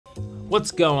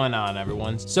What's going on,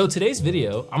 everyone? So today's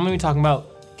video, I'm gonna be talking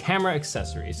about camera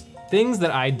accessories, things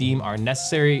that I deem are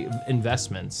necessary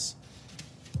investments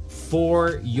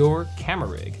for your camera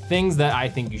rig. Things that I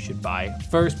think you should buy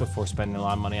first before spending a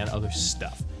lot of money on other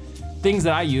stuff. Things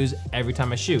that I use every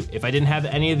time I shoot. If I didn't have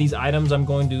any of these items I'm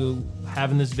going to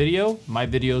have in this video, my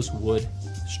videos would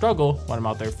struggle when I'm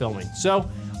out there filming.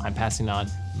 So I'm passing on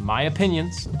my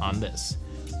opinions on this.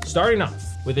 Starting off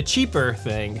with a cheaper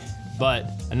thing,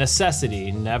 but a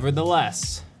necessity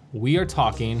nevertheless. We are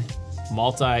talking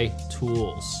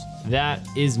multi-tools that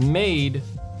is made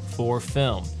for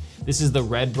film. This is the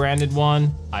red branded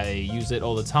one. I use it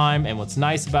all the time, and what's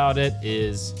nice about it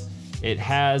is it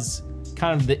has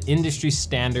kind of the industry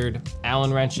standard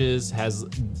Allen wrenches, has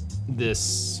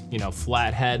this,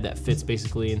 flat head that fits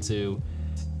basically into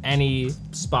any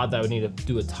spot that would need to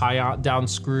do a tie down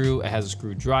screw. It has a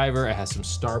screwdriver, it has some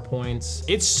star points.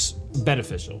 It's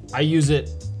beneficial. I use it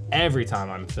every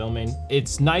time I'm filming.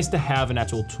 It's nice to have an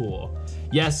actual tool.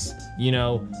 Yes,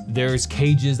 there's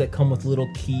cages that come with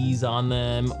little keys on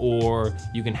them, or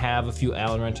you can have a few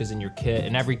Allen wrenches in your kit,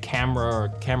 and every camera or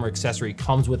camera accessory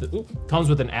comes with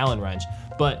an Allen wrench.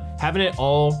 But having it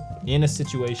all in a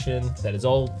situation that is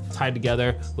all tied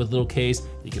together with a little case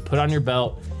you can put on your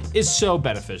belt is so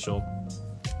beneficial.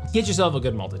 Get yourself a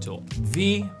good multi-tool.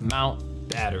 V-mount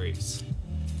batteries.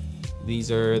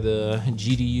 These are the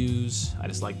GDUs. I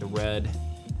just like the red.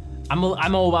 I'm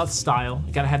all about style.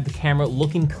 You gotta have the camera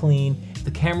looking clean. If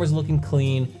the camera's looking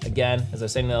clean, again, as I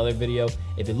was saying in the other video,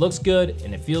 if it looks good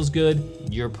and it feels good,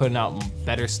 you're putting out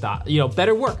better style,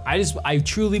 better work. I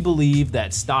truly believe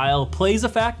that style plays a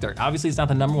factor. Obviously, it's not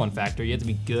the #1 factor. You have to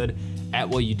be good at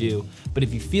what you do. But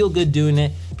if you feel good doing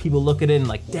it, people look at it and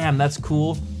like, damn, that's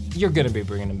cool, you're gonna be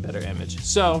bringing a better image.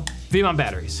 So, V-mount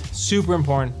batteries, super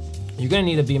important. You're gonna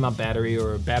need a V-mount battery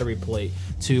or a battery plate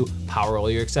to power all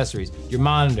your accessories, your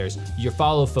monitors, your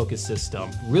follow focus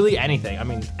system, really anything. I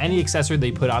mean, any accessory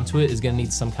they put onto it is gonna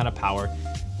need some kind of power.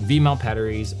 V-mount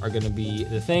batteries are gonna be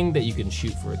the thing that you can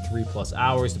shoot for 3+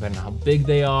 hours, depending on how big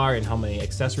they are and how many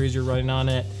accessories you're running on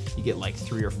it. You get like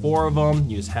 3 or 4 of them.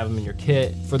 You just have them in your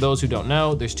kit. For those who don't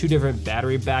know, there's 2 different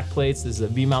battery back plates. This is a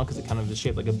V-mount because it kind of is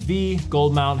shaped like a V.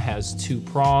 Gold mount has 2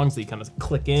 prongs that you kind of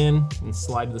click in and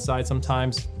slide to the side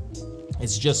sometimes.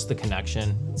 It's just the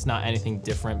connection. It's not anything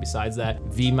different besides that.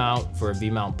 V-mount for a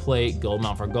V-mount plate, gold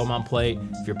mount for a gold mount plate.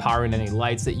 If you're powering any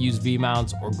lights that use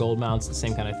V-mounts or gold mounts, the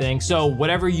same kind of thing. So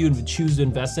whatever you choose to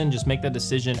invest in, just make that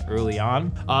decision early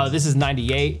on. This is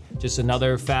 98, just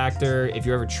another factor. If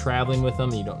you're ever traveling with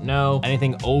them and you don't know,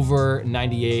 anything over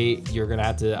 98, you're gonna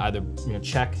have to either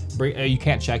check, you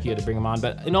can't check, you have to bring them on.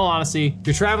 But in all honesty, if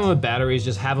you're traveling with batteries,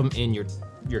 just have them in your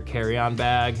carry-on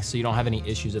bag so you don't have any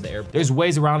issues at the airport. There's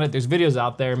ways around it, there's videos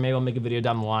out there, maybe I'll make a video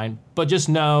down the line, but just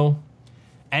know,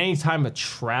 anytime of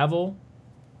travel,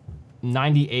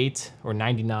 98 or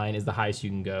 99 is the highest you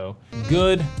can go.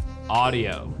 Good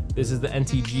audio. This is the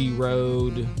NTG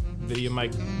Rode Video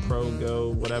Mic Pro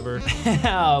Go, whatever.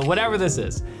 Whatever this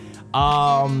is.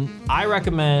 I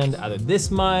recommend either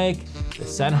this mic, the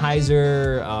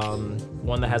Sennheiser,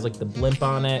 one that has like the blimp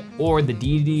on it, or the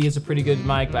DD is a pretty good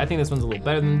mic, but I think this one's a little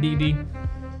better than the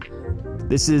DD.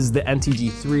 This is the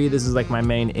NTG3. This is like my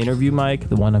main interview mic,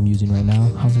 the one I'm using right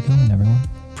now. How's it going, everyone?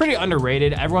 Pretty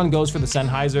underrated. Everyone goes for the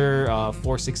Sennheiser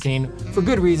 416 for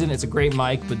good reason. It's a great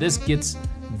mic, but this gets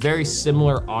very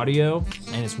similar audio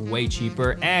and it's way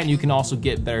cheaper, and you can also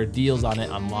get better deals on it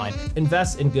online.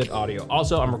 Invest in good audio.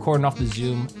 Also, I'm recording off the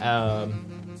Zoom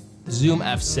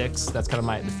F6. That's kind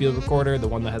of the field recorder, the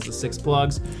one that has the 6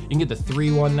 plugs. You can get the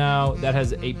 3 one now. That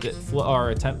has 8-bit flow or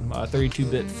a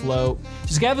 32-bit float.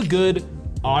 Just have a good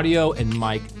audio and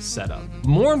mic setup.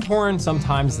 More important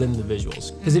sometimes than the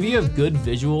visuals, because if you have good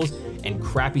visuals and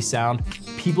crappy sound,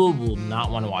 people will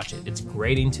not want to watch it. It's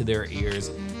grating to their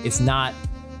ears. It's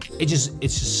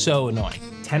just so annoying.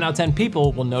 10 out of 10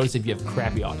 people will notice if you have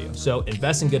crappy audio. So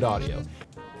invest in good audio.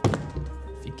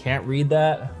 If you can't read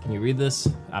that, can you read this?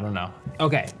 I don't know.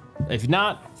 Okay, if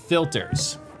not,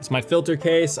 filters. It's my filter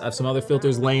case. I have some other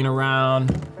filters laying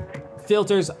around.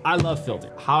 Filters, I love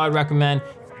filters. How I recommend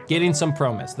getting some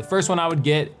Pro Mist. The first one I would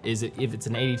get is if it's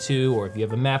an 82, or if you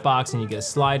have a matte box and you get a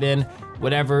slide in,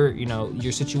 whatever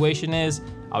your situation is,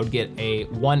 I would get a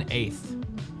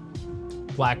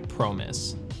 1/8 black Pro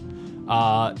Mist.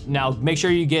 Now make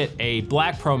sure you get a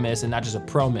black Pro Mist and not just a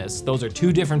Pro Mist. Those are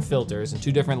 2 different filters and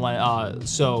 2 different,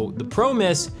 so the Pro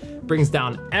Mist brings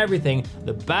down everything.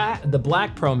 The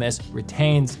black Pro Mist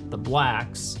retains the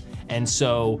blacks, and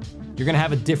so you're gonna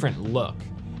have a different look.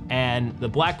 And the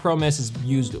black Pro Mist is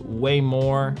used way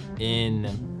more in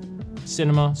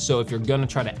cinema. So if you're gonna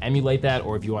try to emulate that,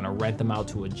 or if you wanna rent them out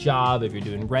to a job, if you're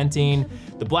doing renting,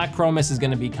 the black chromos is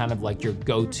gonna be kind of like your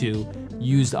go-to,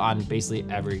 used on basically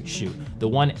every shoot. The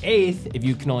 1/8, if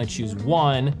you can only choose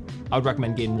one, I would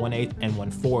recommend getting 1/8 and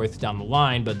 1/4 down the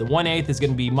line, but the 1/8 is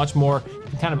gonna be much more, you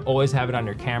can kind of always have it on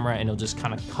your camera and it'll just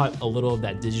kind of cut a little of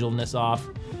that digitalness off.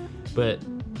 But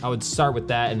I would start with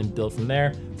that and then build from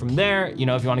there. From there, you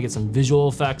know, if you wanna get some visual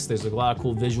effects, there's a lot of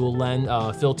cool visual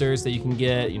filters that you can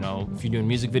get. You know, if you're doing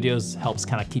music videos, helps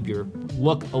kind of keep your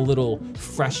look a little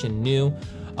fresh and new.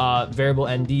 Variable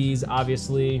NDs,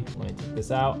 obviously. Let me take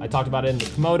this out. I talked about it in the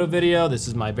Komodo video. This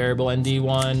is my variable ND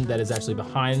one that is actually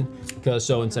behind, because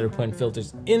so instead of putting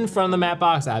filters in front of the matte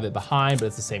box, I have it behind, but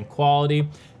it's the same quality.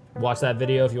 Watch that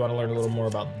video if you want to learn a little more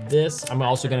about this. I'm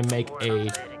also going to make a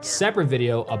separate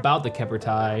video about the Kemper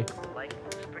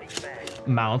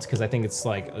mount, because I think it's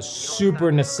like a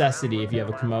super necessity if you have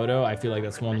a Komodo. I feel like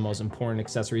that's one of the most important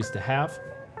accessories to have.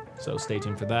 So stay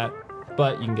tuned for that.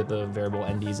 But you can get the variable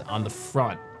NDs on the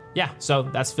front. Yeah, so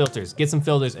that's filters. Get some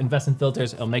filters, invest in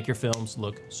filters. It'll make your films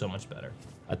look so much better.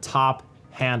 A top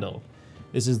handle.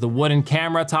 This is the wooden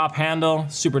camera top handle.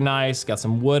 Super nice. Got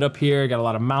some wood up here. Got a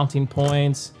lot of mounting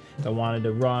points. If I wanted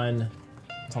to run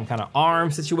some kind of arm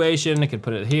situation, I could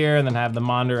put it here and then have the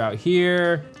monitor out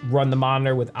here. Run the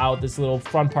monitor without this little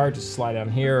front part, just slide down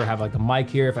here, or have like a mic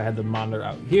here if I had the monitor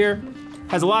out here.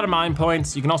 Has a lot of mounting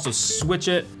points. You can also switch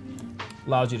it.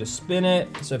 Allows you to spin it.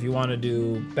 So if you want to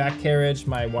do back carriage,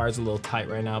 my wire's a little tight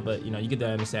right now, but you know, you get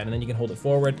that understand, and then you can hold it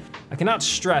forward. I cannot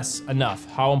stress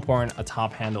enough how important a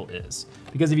top handle is,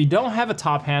 because if you don't have a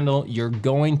top handle, you're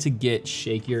going to get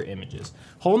shakier images.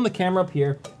 Holding the camera up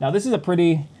here. Now this is a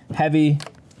pretty heavy,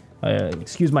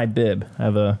 excuse my bib. I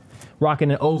have a rocking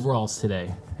in overalls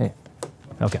today. Hey,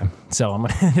 okay. So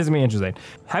this is gonna be interesting.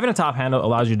 Having a top handle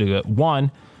allows you to get one,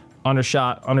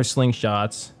 undershot, under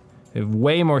slingshots,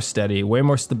 way more steady, way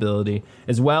more stability,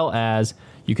 as well as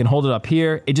you can hold it up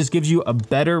here. It just gives you a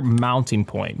better mounting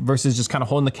point versus just kind of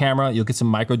holding the camera. You'll get some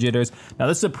micro jitters. Now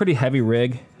this is a pretty heavy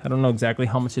rig. I don't know exactly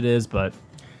how much it is, but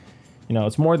you know,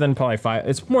 it's more than probably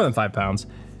it's more than 5 pounds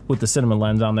with the cinema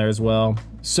lens on there as well.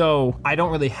 So I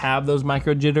don't really have those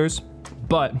micro jitters,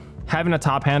 but having a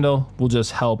top handle will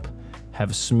just help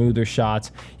have smoother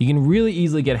shots. You can really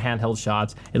easily get handheld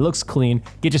shots. It looks clean.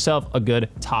 Get yourself a good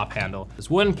top handle. This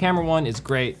wooden camera one is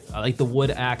great. I like the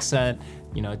wood accent.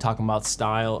 You know, talking about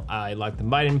style, I like the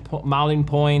mounting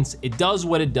points. It does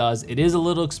what it does. It is a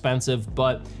little expensive,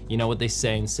 but you know what they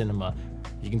say in cinema.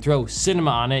 You can throw cinema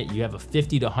on it, you have a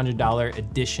 $50 to $100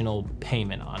 additional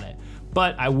payment on it.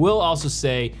 But I will also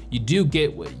say, you do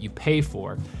get what you pay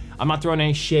for. I'm not throwing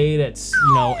any shade at,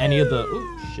 you know, any of the,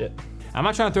 ooh, shit. I'm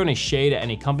not trying to throw any shade at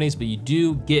any companies, but you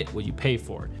do get what you pay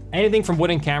for. Anything from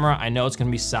wooden camera, I know it's gonna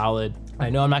be solid. I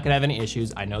know I'm not gonna have any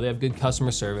issues. I know they have good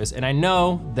customer service, and I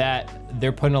know that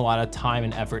they're putting a lot of time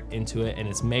and effort into it, and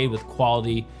it's made with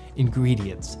quality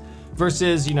ingredients.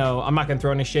 Versus, you know, I'm not gonna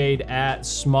throw any shade at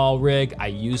small rig. I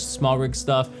use small rig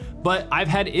stuff, but I've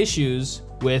had issues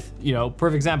with, you know,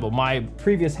 perfect example, my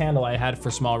previous handle I had for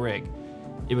small rig.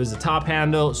 It was a top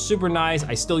handle, super nice.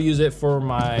 I still use it for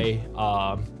my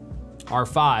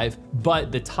R5,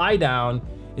 but the tie down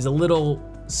is a little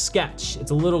sketch.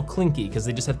 It's a little clinky because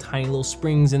they just have tiny little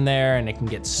springs in there and it can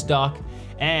get stuck.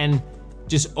 And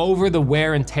just over the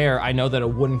wear and tear, I know that a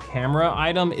wooden camera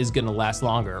item is gonna last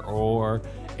longer, or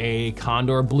a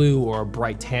Condor Blue, or a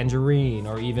bright tangerine,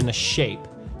 or even a shape,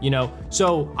 you know?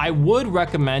 So I would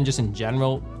recommend, just in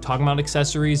general, talking about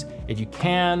accessories, if you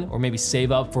can, or maybe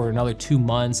save up for another 2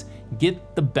 months,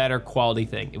 get the better quality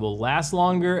thing. It will last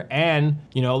longer, and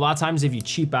you know, a lot of times if you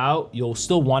cheap out, you'll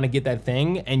still wanna get that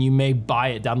thing, and you may buy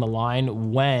it down the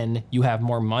line when you have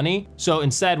more money. So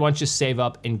instead, why don't you save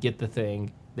up and get the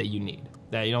thing that you need?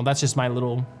 That, you know, that's just my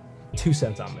little 2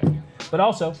 cents on there. But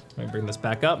also, let me bring this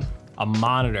back up. A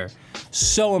monitor,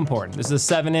 so important. This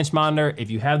is a 7-inch monitor. If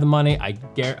you have the money,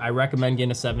 I recommend getting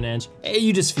a 7-inch.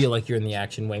 You just feel like you're in the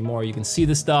action way more. You can see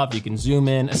the stuff, you can zoom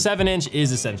in. A 7-inch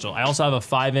is essential. I also have a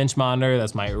 5-inch monitor.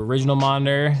 That's my original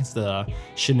monitor. It's the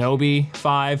Shinobi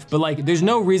 5, but like, there's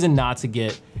no reason not to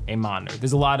get a monitor.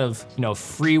 There's a lot of, you know,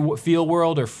 Feel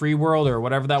World or Free World or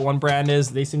whatever that one brand is.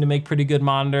 They seem to make pretty good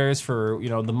monitors for, you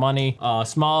know, the money.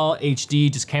 Small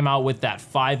HD just came out with that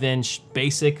 5-inch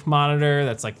basic monitor.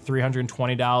 That's like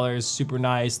 $320, super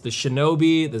nice. The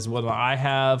Shinobi, this is what I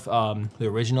have, the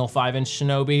original 5-inch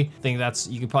Shinobi. I think that's,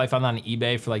 you could probably find that on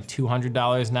eBay for like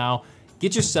 $200 now.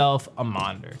 Get yourself a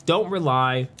monitor. Don't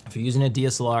rely, if you're using a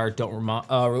DSLR, don't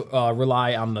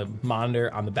rely on the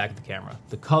monitor on the back of the camera.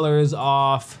 The color is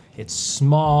off, it's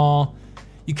small,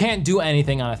 you can't do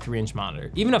anything on a 3-inch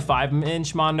monitor. Even a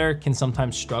 5-inch monitor can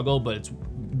sometimes struggle, but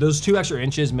those 2 extra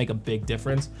inches make a big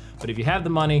difference. But if you have the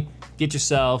money, get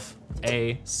yourself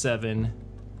a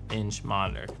 7-inch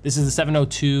monitor. This is the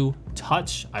 702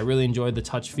 Touch. I really enjoyed the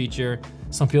touch feature.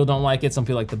 Some people don't like it, some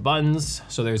people like the buttons.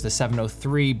 So there's the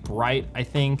 703 Bright, I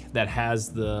think, that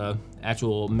has the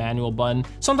actual manual button.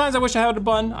 Sometimes I wish I had a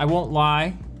button, I won't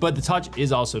lie, but the touch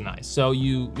is also nice. So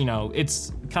you know,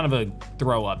 it's kind of a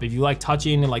throw up. If you like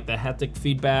touching and like the haptic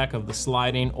feedback of the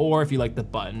sliding, or if you like the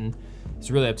button,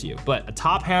 it's really up to you. But a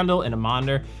top handle and a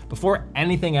monitor, before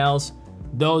anything else,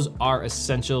 those are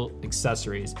essential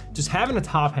accessories. Just having a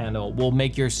top handle will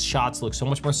make your shots look so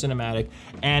much more cinematic,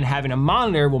 and having a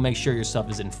monitor will make sure your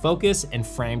stuff is in focus and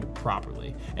framed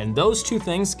properly. And those 2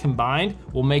 things combined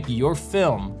will make your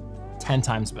film 10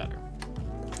 times better.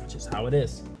 That's just how it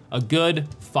is. A good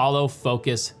follow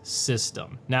focus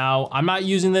system. Now, I'm not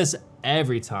using this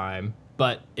every time,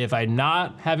 but if I'm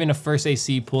not having a first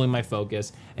AC pulling my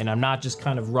focus, and I'm not just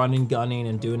kind of running, gunning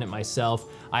and doing it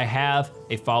myself, I have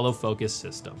a follow focus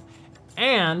system.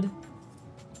 And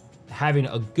having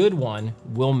a good one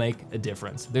will make a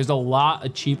difference. There's a lot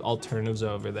of cheap alternatives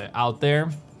out there.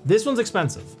 This one's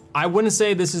expensive. I wouldn't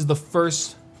say this is the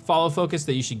first follow focus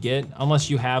that you should get unless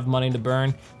you have money to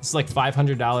burn. This is like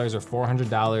 $500 or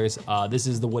 $400. This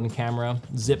is the Wooden Camera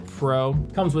Zip Pro.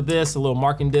 Comes with this, a little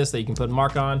marking disc that you can put a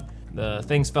mark on. The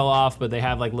things fell off, but they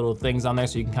have like little things on there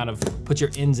so you can kind of put your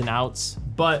ins and outs.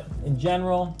 But in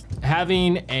general,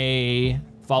 having a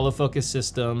follow focus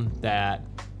system that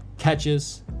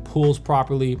catches, pulls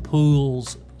properly,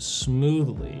 pulls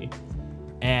smoothly,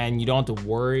 and you don't have to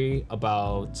worry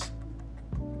about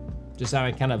just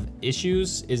having kind of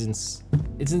issues it's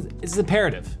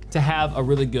imperative to have a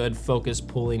really good focus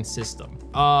pulling system.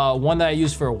 One that I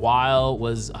used for a while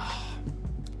was,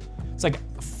 it's like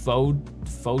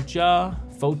Fotga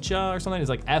or something. It's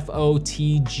like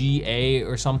Fotga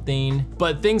or something.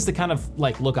 But things to kind of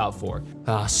like look out for.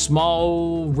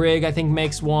 Small Rig, I think,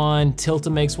 makes one.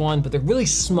 Tilta makes one, but they're really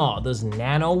small. Those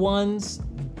nano ones,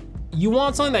 you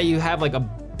want something that you have like a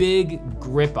big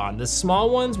grip on. The small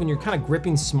ones, when you're kind of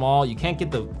gripping small, you can't get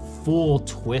the full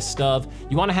twist of.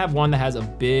 You want to have one that has a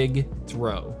big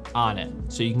throw on it,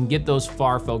 so you can get those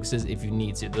far focuses if you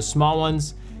need to. The small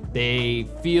ones, they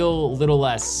feel a little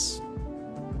less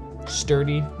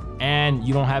sturdy, and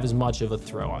you don't have as much of a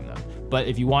throw on them. But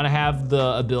if you want to have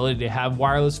the ability to have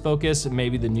wireless focus,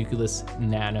 maybe the Nucleus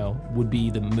Nano would be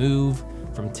the move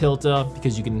from Tilta,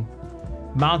 because you can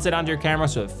mount it onto your camera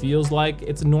so it feels like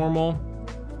it's normal,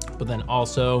 but then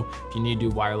also if you need to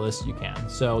do wireless, you can.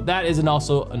 So that is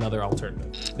also another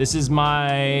alternative. This is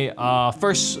my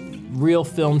first real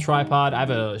film tripod. I have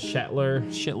a Satchler.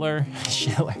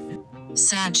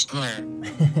 Satchler.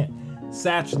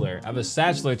 I have a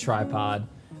Satchler tripod.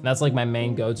 That's like my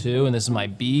main go-to, and this is my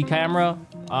B camera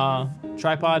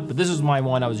tripod, but this is my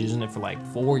one. I was using it for like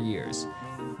 4 years.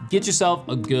 Get yourself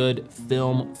a good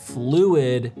film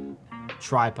fluid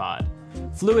tripod.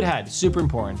 Fluid head, super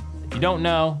important. If you don't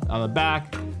know, on the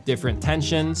back, different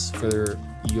tensions for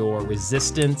your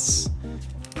resistance.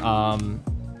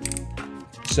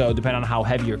 So depending on how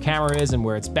heavy your camera is and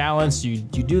where it's balanced, you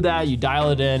do that, you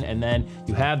dial it in, and then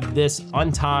you have this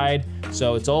untied,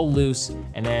 so it's all loose.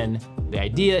 And then the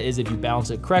idea is if you balance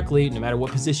it correctly, no matter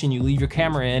what position you leave your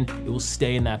camera in, it will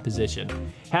stay in that position.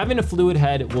 Having a fluid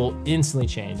head will instantly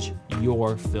change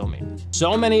your filming.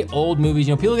 So many old movies,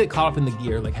 you know, people get caught up in the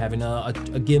gear, like having a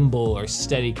gimbal or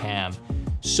Steadicam.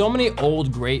 So many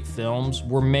old great films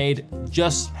were made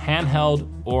just handheld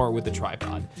or with a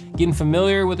tripod. Getting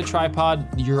familiar with a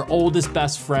tripod, your oldest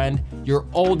best friend, your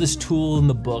oldest tool in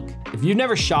the book. If you've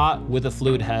never shot with a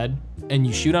fluid head and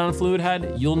you shoot on a fluid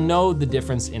head, you'll know the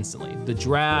difference instantly. The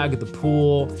drag, the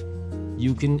pull,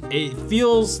 it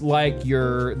feels like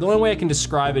the only way I can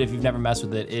describe it if you've never messed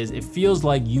with it is it feels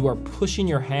like you are pushing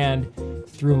your hand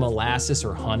through molasses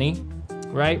or honey,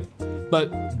 right?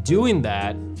 But doing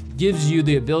that gives you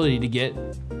the ability to get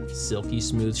silky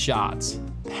smooth shots,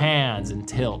 pans and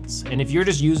tilts. And if you're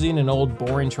just using an old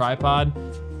boring tripod,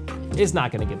 it's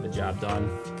not gonna get the job done.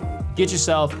 Get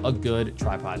yourself a good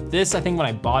tripod. This, I think when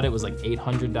I bought it was like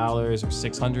 $800 or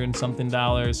 600 and something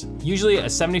dollars. Usually a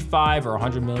 75 or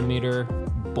 100 millimeter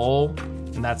bowl,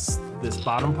 and that's this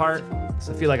bottom part.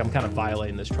 So I feel like I'm kind of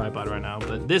violating this tripod right now,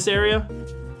 but this area,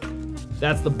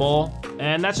 that's the bowl.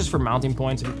 And that's just for mounting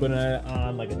points. If you're putting it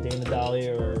on like a Dana Dolly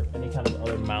or any kind of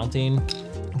other mounting,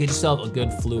 get yourself a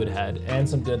good fluid head and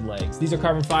some good legs. These are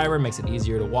carbon fiber, makes it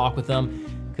easier to walk with them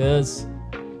because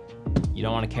You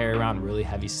don't want to carry around really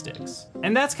heavy sticks.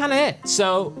 And that's kind of it.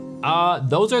 So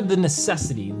those are the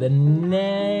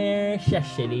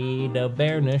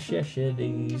bare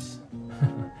necessities.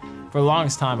 For the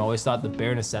longest time, I always thought the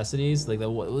bare necessities, like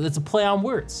it's a play on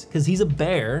words, because he's a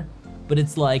bear, but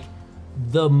it's like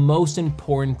the most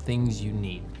important things you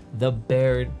need. The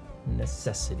bare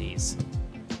necessities.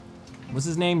 What's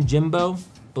his name? Jimbo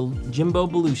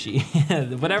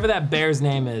Belushi. Whatever that bear's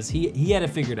name is, he had it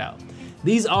figured out.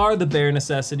 These are the bare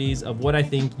necessities of what I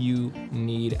think you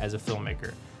need as a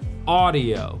filmmaker.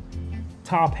 Audio,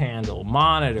 top handle,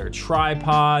 monitor,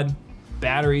 tripod,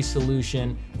 battery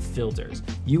solution, filters.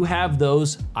 You have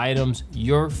those items,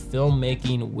 your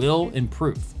filmmaking will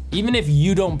improve. Even if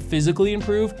you don't physically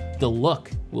improve, the look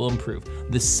will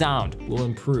improve. The sound will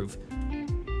improve.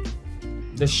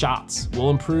 The shots will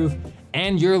improve,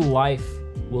 and your life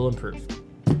will improve.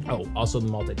 Oh, also the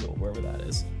multi-tool, wherever that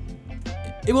is.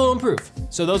 It will improve.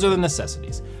 So those are the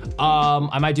necessities.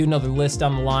 I might do another list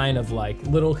down the line of like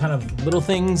little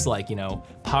things like, you know,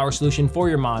 power solution for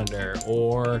your monitor,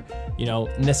 or, you know,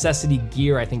 necessity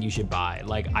gear I think you should buy.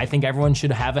 Like, I think everyone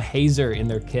should have a hazer in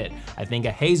their kit. I think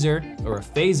a hazer or a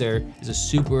phaser is a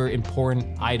super important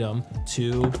item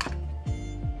to,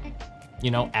 you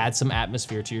know, add some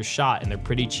atmosphere to your shot, and they're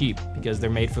pretty cheap because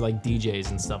they're made for like DJs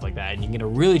and stuff like that. And you can get a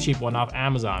really cheap one off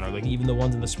Amazon, or like even the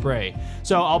ones in the spray.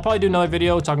 So I'll probably do another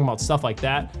video talking about stuff like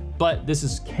that, but this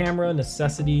is camera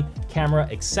necessity, camera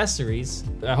accessories.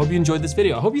 I hope you enjoyed this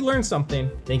video. I hope you learned something.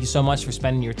 Thank you so much for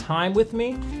spending your time with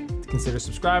me. Consider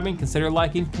subscribing, consider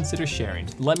liking, consider sharing.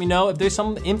 Let me know if there's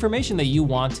some information that you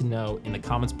want to know in the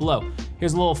comments below.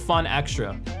 Here's a little fun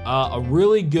extra. A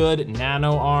really good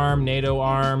NATO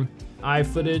arm, eye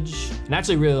footage, and I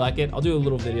actually really like it. I'll do a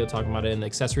little video talking about it in the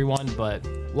accessory one, but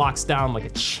locks down like a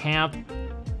champ.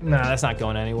 Nah, that's not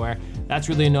going anywhere. That's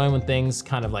really annoying when things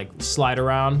kind of like slide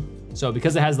around. So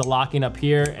because it has the locking up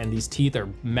here and these teeth are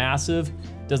massive,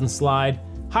 doesn't slide,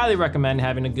 highly recommend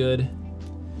having a good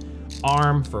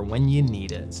arm for when you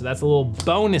need it. So that's a little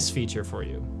bonus feature for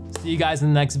you. See you guys in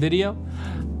the next video.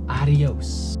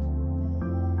 Adios.